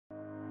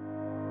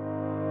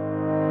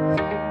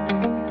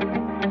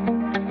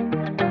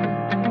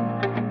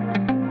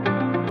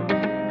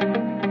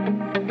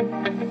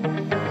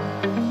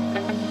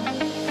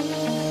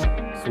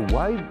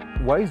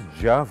why is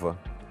Java,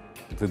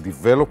 the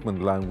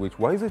development language,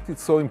 why is it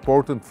so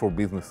important for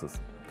businesses?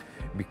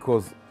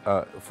 Because,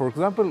 for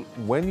example,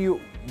 when you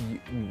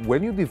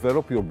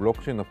develop your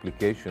blockchain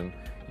application,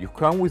 you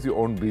come with your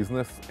own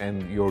business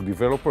and your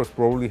developers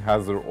probably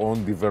have their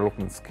own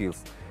development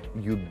skills.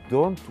 You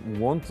don't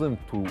want them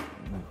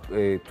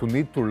to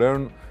need to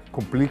learn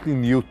completely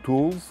new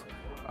tools,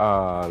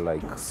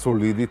 like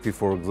Solidity,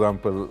 for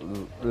example,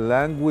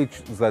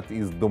 language that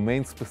is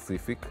domain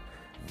specific.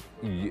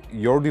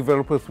 Your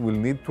developers will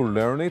need to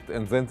learn it,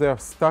 and then they are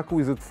stuck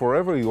with it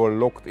forever. You are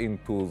locked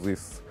into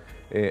this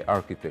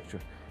architecture.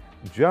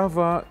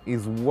 Java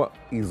is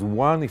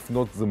one, if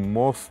not the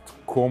most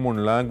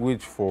common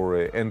language for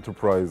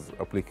enterprise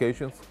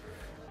applications.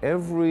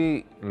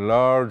 Every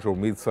large or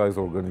mid-sized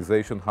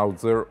organization out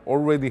there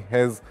already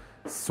has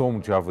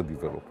some Java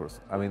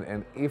developers. I mean,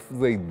 and if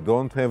they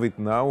don't have it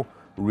now,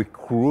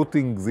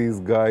 recruiting these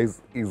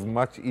guys is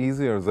much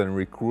easier than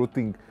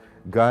recruiting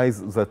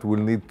guys that will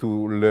need to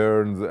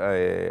learn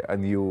a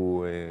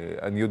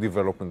new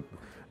development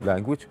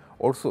language.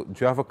 Also,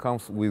 Java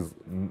comes with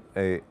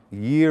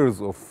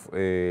years of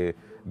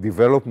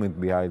development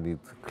behind it,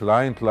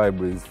 client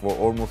libraries for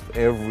almost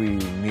every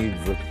need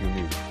that you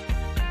need.